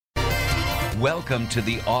Welcome to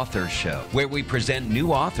The Author Show, where we present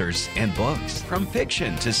new authors and books. From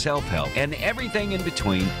fiction to self-help and everything in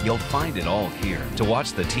between, you'll find it all here. To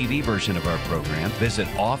watch the TV version of our program, visit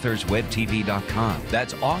authorswebtv.com.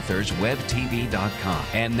 That's authorswebtv.com.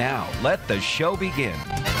 And now, let the show begin.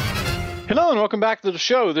 Hello and welcome back to the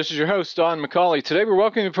show. This is your host, Don McCauley. Today we're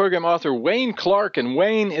welcoming the program author Wayne Clark, and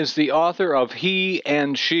Wayne is the author of He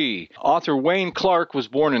and She. Author Wayne Clark was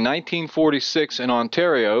born in 1946 in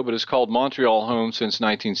Ontario, but has called Montreal home since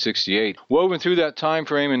 1968. Woven through that time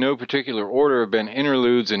frame in no particular order have been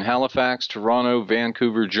interludes in Halifax, Toronto,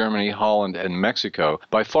 Vancouver, Germany, Holland, and Mexico.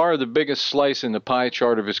 By far the biggest slice in the pie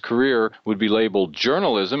chart of his career would be labeled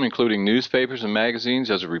journalism, including newspapers and magazines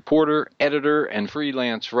as a reporter, editor, and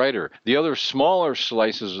freelance writer. The other smaller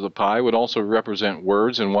slices of the pie would also represent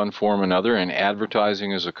words in one form or another in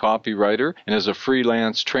advertising as a copywriter and as a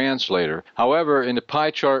freelance translator. However, in the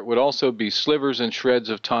pie chart would also be slivers and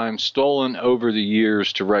shreds of time stolen over the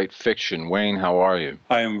years to write fiction. Wayne, how are you?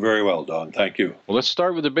 I am very well, Don. Thank you. Well, let's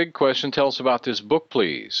start with the big question. Tell us about this book,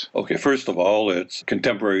 please. Okay, first of all, it's a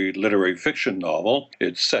contemporary literary fiction novel.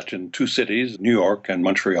 It's set in two cities, New York and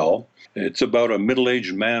Montreal. It's about a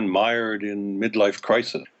middle-aged man mired in midlife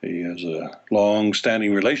crisis. He has a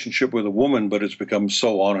long-standing relationship with a woman, but it's become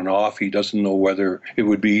so on and off, he doesn't know whether it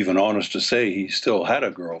would be even honest to say he still had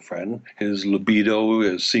a girlfriend. His libido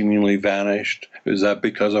has seemingly vanished. Is that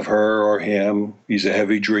because of her or him? He's a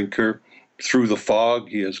heavy drinker. Through the fog,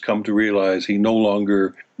 he has come to realize he no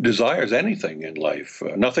longer desires anything in life.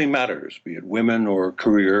 Nothing matters, be it women or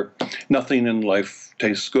career. Nothing in life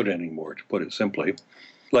tastes good anymore, to put it simply.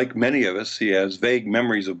 Like many of us, he has vague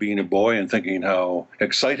memories of being a boy and thinking how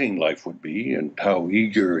exciting life would be and how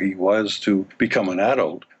eager he was to become an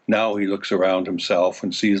adult. Now he looks around himself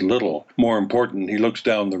and sees little. More important, he looks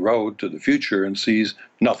down the road to the future and sees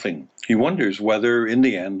nothing. He wonders whether, in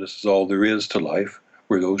the end, this is all there is to life.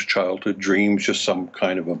 Were those childhood dreams just some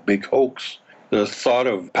kind of a big hoax? The thought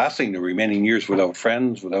of passing the remaining years without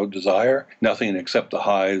friends, without desire, nothing except the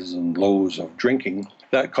highs and lows of drinking,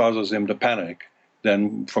 that causes him to panic.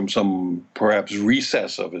 Then from some perhaps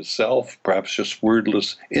recess of his self, perhaps just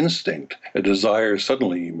wordless instinct, a desire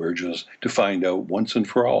suddenly emerges to find out once and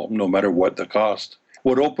for all, no matter what the cost.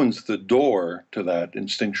 What opens the door to that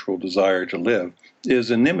instinctual desire to live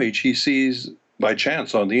is an image he sees by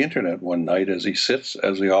chance on the internet one night as he sits,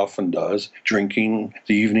 as he often does, drinking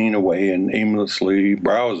the evening away and aimlessly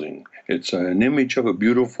browsing. It's an image of a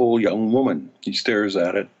beautiful young woman. He stares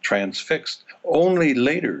at it, transfixed. Only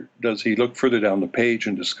later does he look further down the page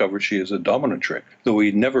and discover she is a dominatrix. Though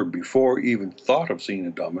he'd never before even thought of seeing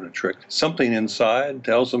a dominatrix, something inside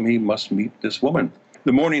tells him he must meet this woman.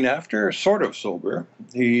 The morning after, sort of sober,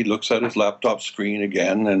 he looks at his laptop screen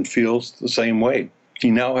again and feels the same way.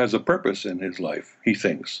 He now has a purpose in his life, he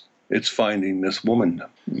thinks. It's finding this woman.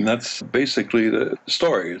 And that's basically the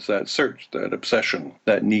story. It's that search, that obsession,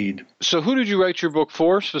 that need. So who did you write your book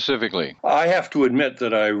for specifically? I have to admit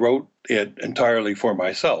that I wrote it entirely for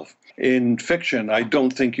myself. In fiction, I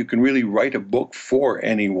don't think you can really write a book for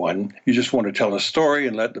anyone. You just want to tell a story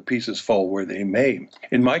and let the pieces fall where they may.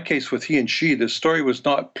 In my case with He and She, the story was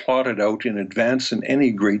not plotted out in advance in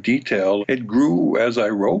any great detail. It grew as I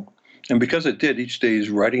wrote. And because it did, each day's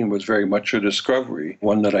writing was very much a discovery,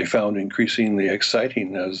 one that I found increasingly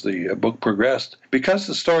exciting as the book progressed. Because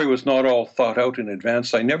the story was not all thought out in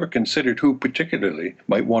advance, I never considered who particularly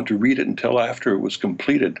might want to read it until after it was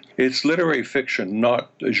completed. It's literary fiction,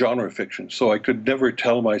 not genre fiction, so I could never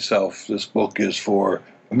tell myself this book is for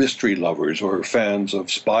mystery lovers or fans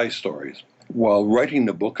of spy stories. While writing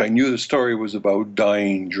the book, I knew the story was about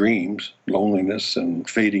dying dreams, loneliness, and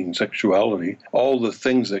fading sexuality, all the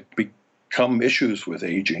things that become issues with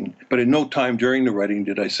aging. But in no time during the writing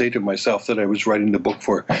did I say to myself that I was writing the book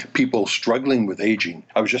for people struggling with aging.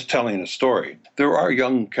 I was just telling a story. There are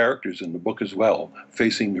young characters in the book as well,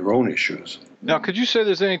 facing their own issues. Now, could you say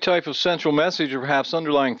there's any type of central message or perhaps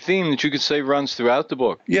underlying theme that you could say runs throughout the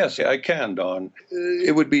book? Yes, I can, Don.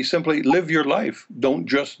 It would be simply live your life. Don't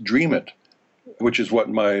just dream it, which is what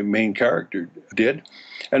my main character did.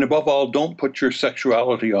 And above all, don't put your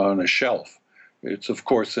sexuality on a shelf. It's, of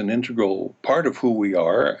course, an integral part of who we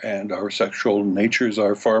are, and our sexual natures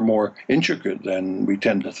are far more intricate than we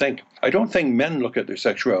tend to think. I don't think men look at their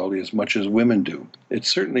sexuality as much as women do. It's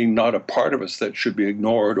certainly not a part of us that should be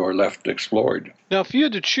ignored or left explored. Now, if you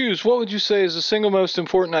had to choose, what would you say is the single most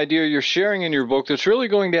important idea you're sharing in your book that's really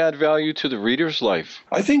going to add value to the reader's life?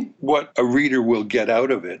 I think what a reader will get out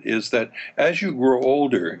of it is that as you grow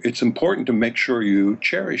older, it's important to make sure you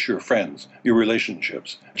cherish your friends, your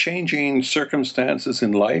relationships. Changing circumstances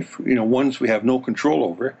in life, ones we have no control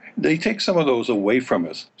over, they take some of those away from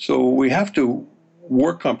us. So we have to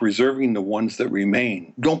work on preserving the ones that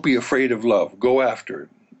remain. Don't be afraid of love. Go after it,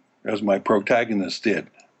 as my protagonist did.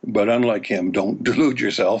 But unlike him, don't delude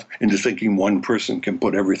yourself into thinking one person can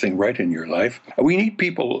put everything right in your life. We need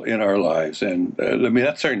people in our lives, and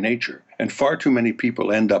that's our nature. And far too many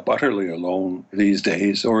people end up utterly alone these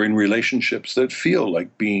days, or in relationships that feel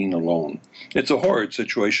like being alone. It's a horrid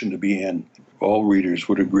situation to be in. All readers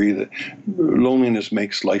would agree that loneliness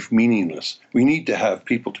makes life meaningless. We need to have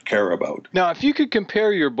people to care about. Now, if you could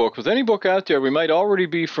compare your book with any book out there we might already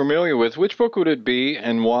be familiar with, which book would it be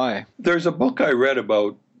and why? There's a book I read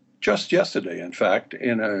about just yesterday, in fact,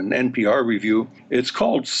 in an NPR review. It's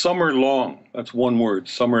called Summer Long. That's one word,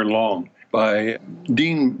 Summer Long, by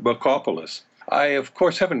Dean Bakopoulos. I, of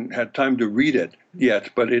course, haven't had time to read it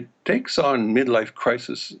yet, but it takes on midlife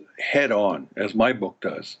crisis head on, as my book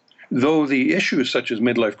does. Though the issues such as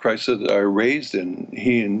midlife crisis are raised in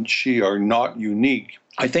He and She are not unique,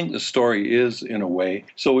 I think the story is, in a way,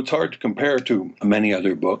 so it's hard to compare to many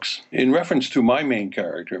other books. In reference to my main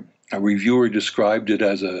character, a reviewer described it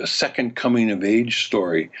as a second coming-of-age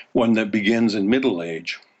story, one that begins in middle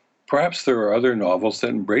age. Perhaps there are other novels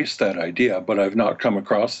that embrace that idea, but I've not come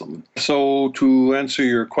across them. So to answer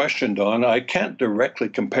your question, Don, I can't directly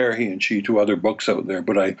compare He and She to other books out there,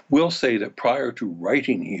 but I will say that prior to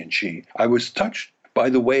writing He and She, I was touched by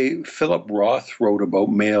the way Philip Roth wrote about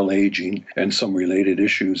male aging and some related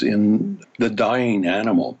issues in The Dying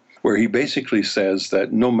Animal, where he basically says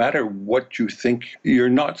that no matter what you think, you're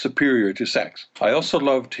not superior to sex. I also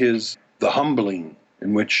loved his The Humbling,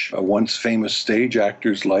 in which a once famous stage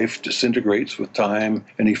actor's life disintegrates with time,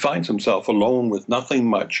 and he finds himself alone with nothing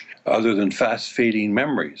much other than fast-fading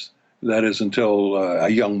memories. That is until a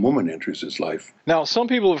young woman enters his life. Now, some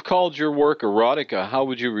people have called your work erotica. How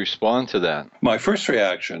would you respond to that? My first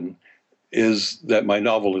reaction is that my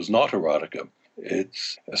novel is not erotica.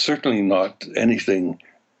 It's certainly not anything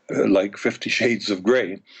like 50 Shades of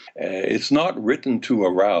Grey. It's not written to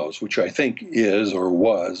arouse, which I think is or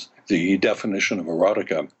was the definition of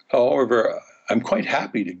erotica. However, I'm quite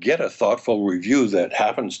happy to get a thoughtful review that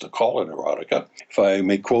happens to call it erotica. If I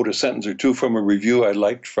may quote a sentence or two from a review I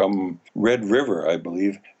liked from Red River, I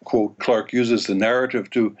believe, quote, Clark uses the narrative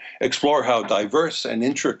to explore how diverse and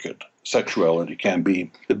intricate sexuality can be.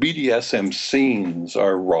 The BDSM scenes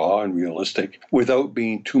are raw and realistic without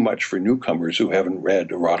being too much for newcomers who haven't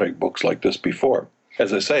read erotic books like this before.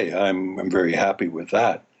 As I say, I'm very happy with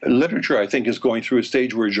that. Literature, I think, is going through a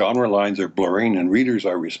stage where genre lines are blurring and readers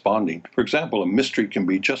are responding. For example, a mystery can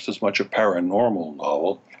be just as much a paranormal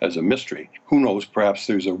novel as a mystery. Who knows, perhaps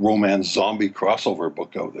there's a romance zombie crossover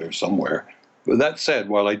book out there somewhere. But that said,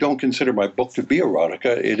 while I don't consider my book to be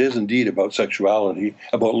erotica, it is indeed about sexuality,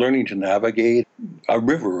 about learning to navigate a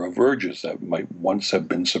river of urges that might once have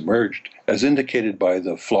been submerged. As indicated by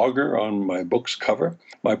the flogger on my book's cover,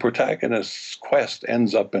 my protagonist's quest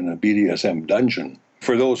ends up in a BDSM dungeon.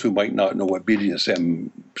 For those who might not know what BDSM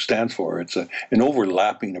stands for, it's an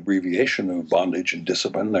overlapping abbreviation of bondage and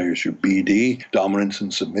discipline. There's your BD, dominance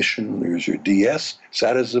and submission. There's your DS,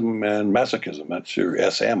 sadism and masochism. That's your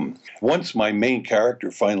SM. Once my main character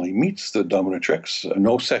finally meets the dominatrix,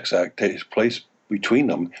 no sex act takes place between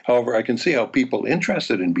them. However, I can see how people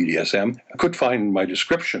interested in BDSM could find my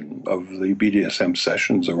description of the BDSM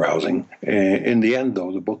sessions arousing. In the end,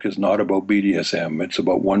 though, the book is not about BDSM. It's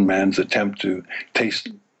about one man's attempt to taste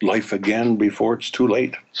life again before it's too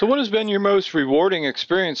late. So what has been your most rewarding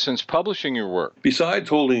experience since publishing your work? Besides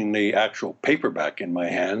holding the actual paperback in my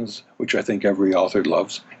hands, which I think every author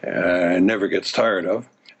loves and never gets tired of,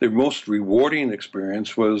 the most rewarding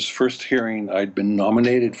experience was first hearing I'd been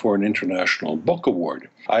nominated for an International Book Award.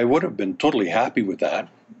 I would have been totally happy with that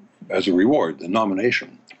as a reward, the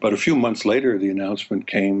nomination. But a few months later, the announcement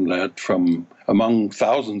came that from among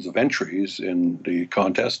thousands of entries in the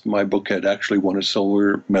contest, my book had actually won a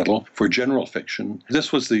silver medal for general fiction.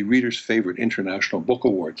 This was the Reader's Favorite International Book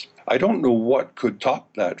Awards. I don't know what could top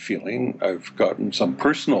that feeling. I've gotten some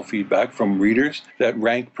personal feedback from readers that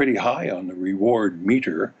rank pretty high on the reward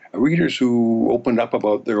meter. Readers who opened up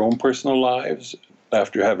about their own personal lives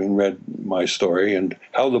after having read my story, and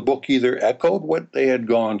how the book either echoed what they had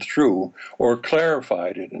gone through or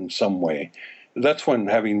clarified it in some way. That's when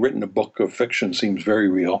having written a book of fiction seems very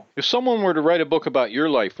real. If someone were to write a book about your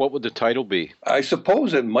life, what would the title be? I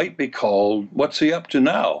suppose it might be called What's He Up to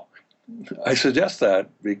Now? I suggest that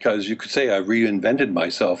because you could say I reinvented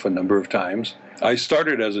myself a number of times. I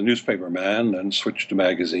started as a newspaper man, then switched to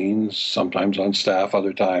magazines, sometimes on staff,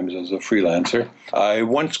 other times as a freelancer. I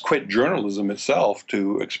once quit journalism itself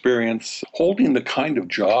to experience holding the kind of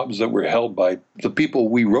jobs that were held by the people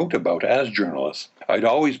we wrote about as journalists. I'd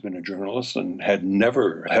always been a journalist and had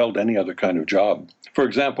never held any other kind of job. For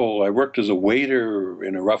example, I worked as a waiter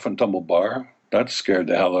in a rough and tumble bar. That scared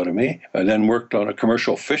the hell out of me. I then worked on a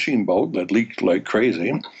commercial fishing boat that leaked like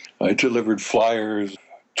crazy. I delivered flyers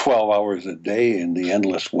 12 hours a day in the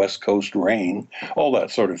endless West Coast rain, all that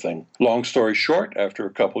sort of thing. Long story short, after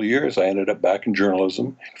a couple of years, I ended up back in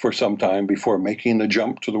journalism for some time before making the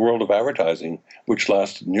jump to the world of advertising, which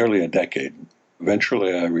lasted nearly a decade.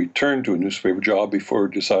 Eventually, I returned to a newspaper job before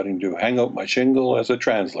deciding to hang out my shingle as a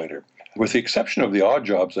translator. With the exception of the odd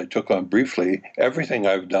jobs I took on briefly, everything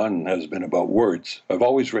I've done has been about words. I've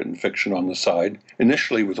always written fiction on the side,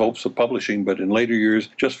 initially with hopes of publishing, but in later years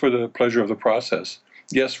just for the pleasure of the process.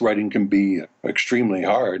 Yes, writing can be extremely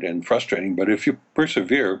hard and frustrating, but if you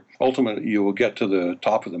persevere, ultimately you will get to the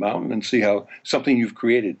top of the mountain and see how something you've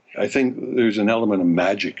created. I think there's an element of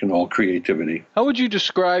magic in all creativity. How would you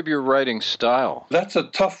describe your writing style? That's a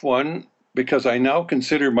tough one, because I now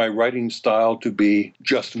consider my writing style to be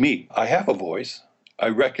just me. I have a voice. I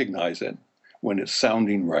recognize it when it's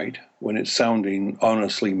sounding right, when it's sounding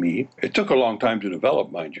honestly me. It took a long time to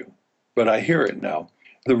develop, mind you, but I hear it now.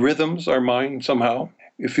 The rhythms are mine somehow.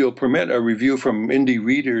 If you'll permit, a review from Indie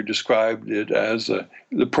Reader described it as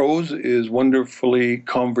the prose is wonderfully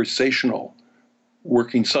conversational,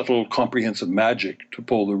 working subtle, comprehensive magic to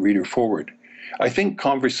pull the reader forward. I think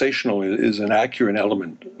conversational is an accurate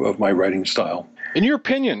element of my writing style. In your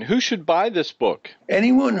opinion, who should buy this book?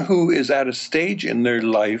 Anyone who is at a stage in their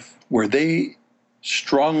life where they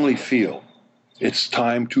strongly feel it's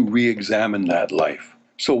time to re-examine that life.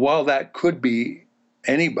 So while that could be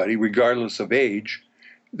anybody, regardless of age,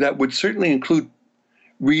 that would certainly include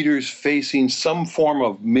readers facing some form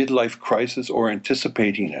of midlife crisis or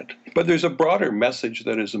anticipating it. But there's a broader message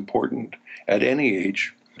that is important at any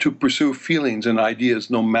age: to pursue feelings and ideas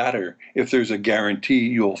no matter if there's a guarantee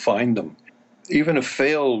you'll find them. Even a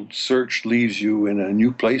failed search leaves you in a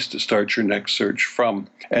new place to start your next search from.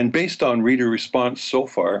 And based on reader response so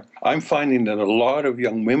far, I'm finding that a lot of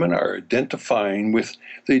young women are identifying with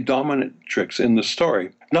the dominatrix in the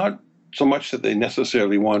story. Not so much that they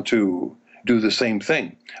necessarily want to do the same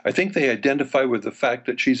thing. I think they identify with the fact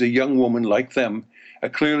that she's a young woman like them, a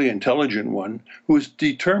clearly intelligent one, who is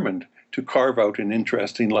determined to carve out an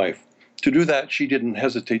interesting life. To do that, she didn't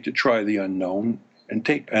hesitate to try the unknown and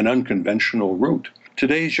take an unconventional route.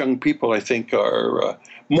 Today's young people, I think, are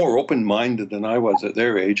more open-minded than I was at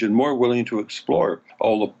their age and more willing to explore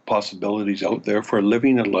all the possibilities out there for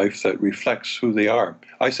living a life that reflects who they are.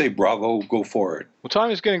 I say bravo, go for it. Well, time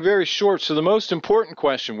is getting very short, so the most important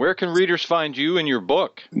question: where can readers find you and your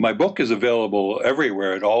book? My book is available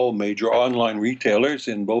everywhere at all major online retailers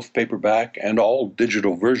in both paperback and all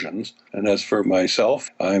digital versions. And as for myself,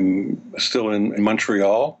 I'm still in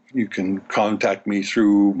Montreal. You can contact me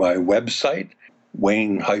through my website,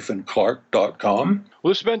 wayne-clark.com.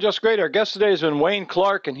 Well, this has been just great. Our guest today has been Wayne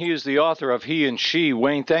Clark, and he is the author of He and She.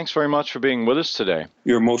 Wayne, thanks very much for being with us today.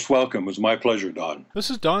 You're most welcome. It was my pleasure, Don. This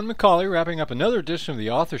is Don McCauley wrapping up another edition of The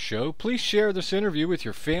Author Show. Please share this interview with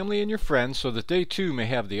your family and your friends so that they too may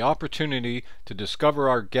have the opportunity to discover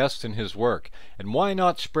our guest and his work. And why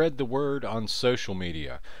not spread the word on social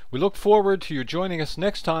media? We look forward to you joining us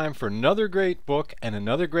next time for another great book and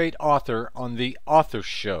another great author on The Author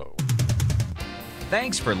Show.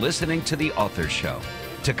 Thanks for listening to The Author Show.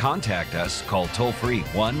 To contact us, call toll-free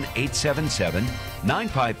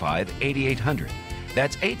 1-877-955-8800.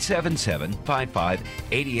 That's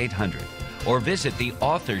 877-55-8800. Or visit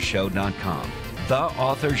theauthorshow.com.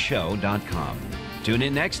 Theauthorshow.com. Tune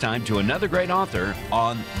in next time to another great author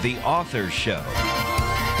on The Author Show.